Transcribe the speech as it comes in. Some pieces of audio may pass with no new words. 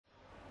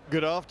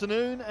Good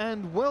afternoon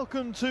and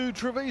welcome to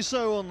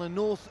Treviso on the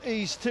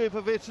northeast tip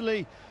of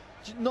Italy.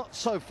 Not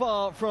so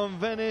far from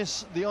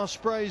Venice. The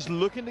Ospreys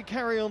looking to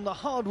carry on the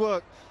hard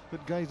work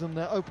that gave them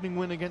their opening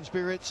win against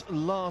Biarritz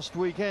last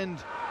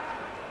weekend.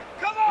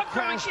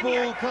 Cross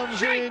ball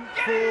comes in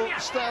for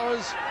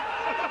Stowers.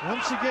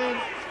 Once again,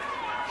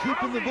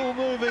 keeping the ball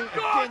moving.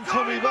 Again,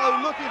 Tommy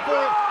Bowe looking for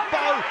it.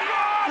 Bowe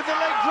with the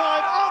leg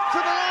drive up to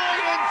the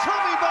line, and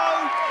Tommy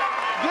Bowe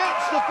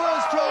gets the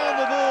first try on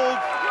the board.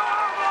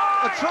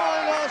 A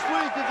try last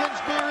week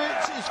against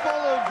Biarritz is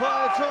followed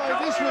by a try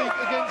this week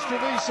against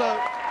Treviso.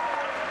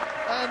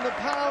 And the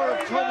power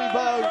of Tommy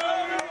Bowe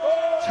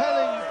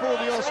telling for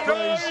the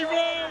Ospreys.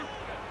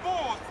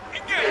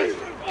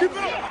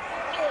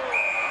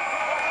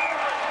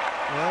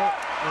 Well,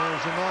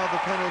 there's another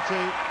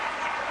penalty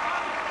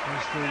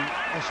as the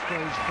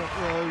Ospreys front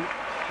row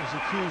is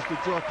accused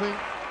of dropping.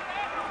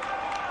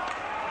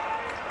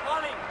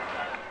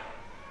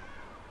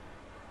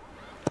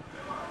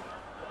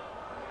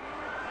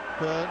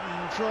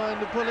 Burton trying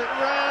to pull it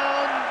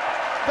round,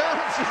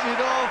 bounces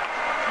it off,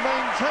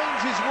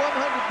 maintains his 100%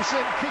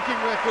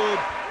 kicking record.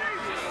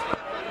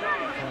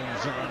 And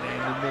Zani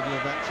in the middle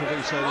of that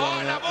Treviso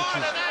lineup,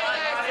 which has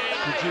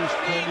produced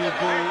plenty of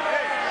ball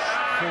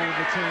for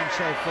the team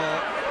so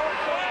far.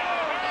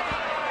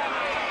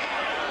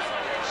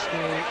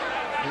 Still,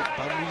 it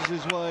bunnies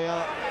his way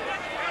up.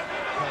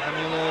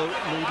 Paganillo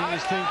leading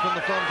his team from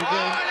the front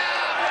again.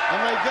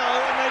 And they go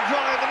and they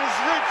drive, and it's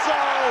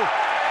Rizzo!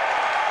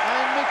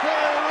 And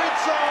Michael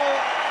Rizzo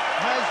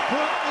has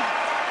put the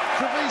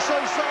Treviso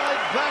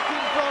side back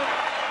in front.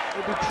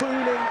 He'll be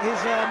pruning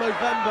his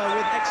Movember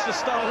with extra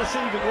star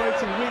receiving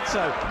waiting.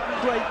 Rizzo,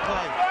 great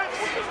play.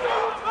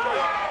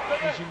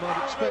 As you might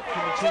expect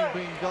from a team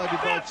being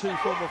guided by two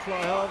former fly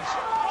halves,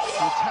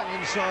 the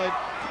Italian side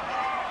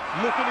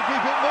looking to keep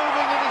it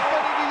moving, and it's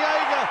Benny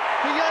Diego.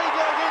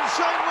 Diego against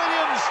Shane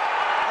Williams.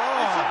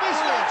 It's a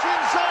mismatch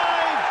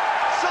inside.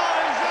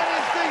 Size, and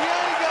it's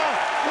Diego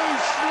who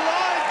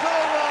slides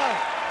over.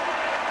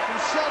 And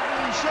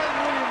suddenly Shane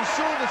Williams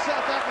saw the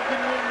South African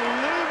wing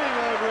looming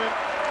over him.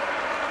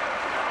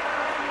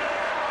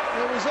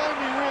 There was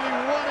only really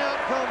one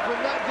outcome from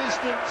that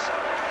distance.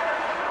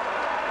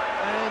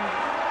 And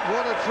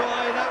what a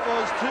try that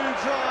was. 2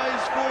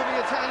 tries for the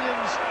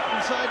Italians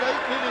inside 8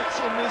 minutes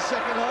in this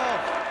second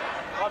half.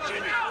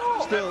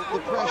 Still, the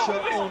pressure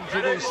on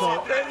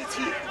Treviso,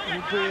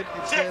 albeit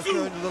it's their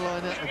throw into the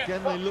lineup.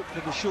 Again, they look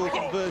for the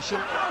shortened version.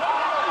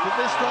 But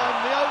this time,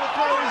 the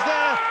overthrow is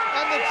there,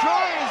 and the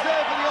try is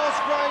there for the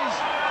Ospreys.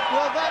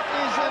 Well, that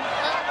is an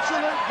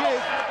absolute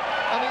gift,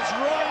 and it's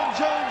Ryan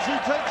Jones who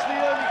takes the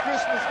early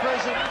Christmas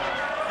present.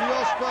 The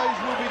Ospreys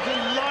will be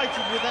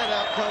delighted with that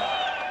outcome.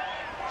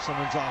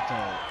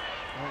 Samanzato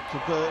out to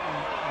Burton,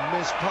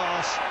 missed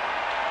pass,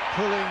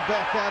 pulling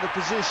back out of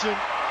position.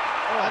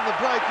 And the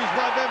break is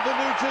by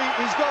Benvenuti.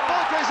 He's got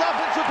Borges up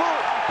into ball.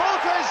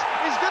 Borges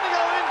is going to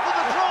go in for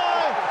the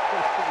try.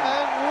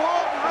 And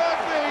what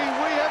rugby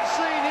we have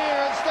seen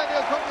here at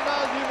Stadio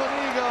Comunale di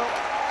Monigo.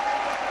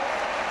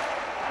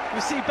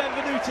 We see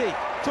Benvenuti,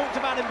 talked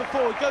about him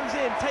before. He goes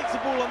in, takes the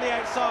ball on the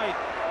outside,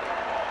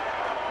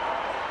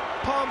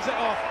 palms it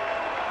off.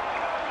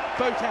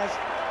 Borges,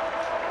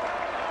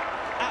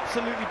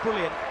 absolutely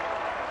brilliant.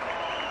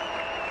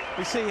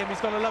 We see him, he's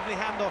got a lovely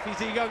handoff.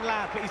 He's a young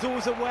lad, but he's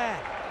always aware.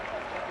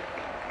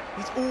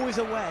 He's always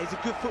aware. He's a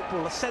good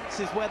footballer,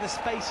 senses where the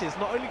space is,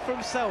 not only for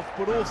himself,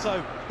 but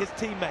also his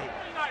teammate.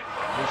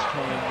 This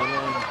time the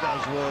line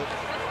does work.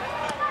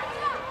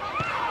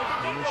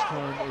 And this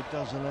time it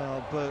does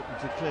allow Burton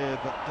to clear,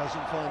 but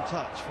doesn't find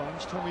touch.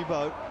 Finds Tommy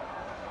Bowe.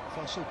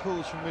 Fussell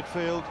calls from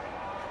midfield.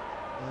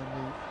 And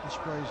the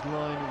Ospreys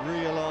line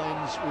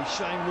realigns with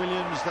Shane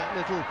Williams, that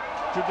little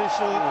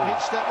traditional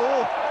hit step.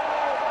 Oh!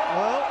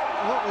 Well,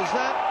 what was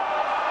that?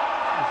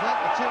 Was that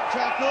a tip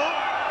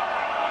tackle?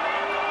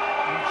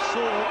 We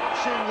saw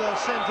Schindler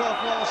sent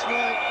off last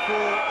night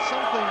for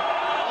something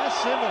as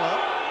similar.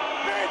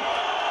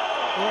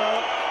 Well,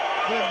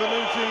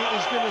 Benvenuti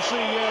is going to see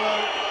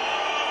yellow.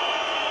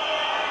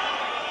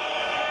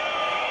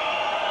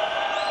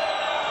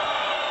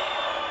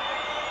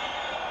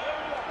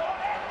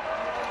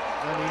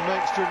 And he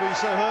makes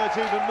Treviso hurt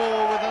even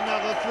more with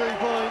another 3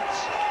 points.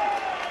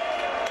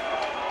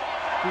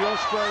 The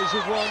Ospreys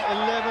have won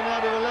 11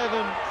 out of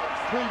 11.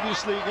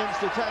 Previously against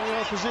Italian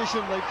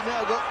opposition. They've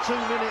now got 2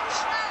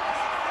 minutes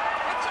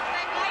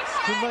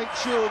to make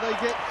sure they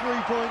get 3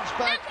 points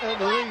back at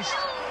least.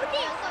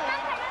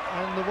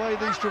 And the way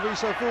these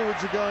Treviso forwards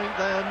are going,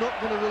 they are not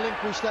going to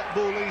relinquish that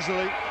ball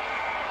easily.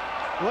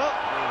 Well,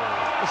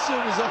 as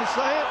soon as I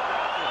say it,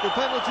 the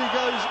penalty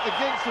goes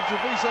against the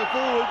Treviso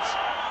forwards.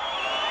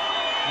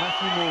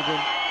 Matthew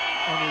Morgan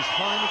on his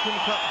Heineken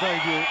Cup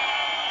debut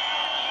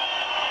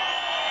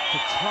to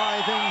tie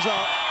things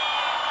up.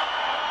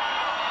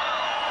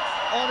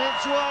 On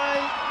its way,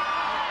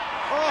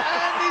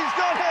 and he's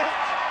got it!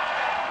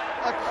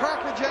 A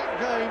crackerjack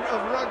game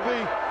of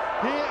rugby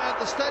here at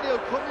the Stadio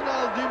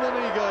Comunale di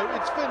Monigo.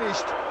 It's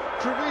finished.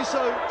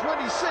 Treviso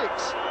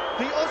 26,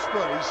 the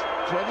Ospreys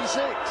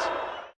 26.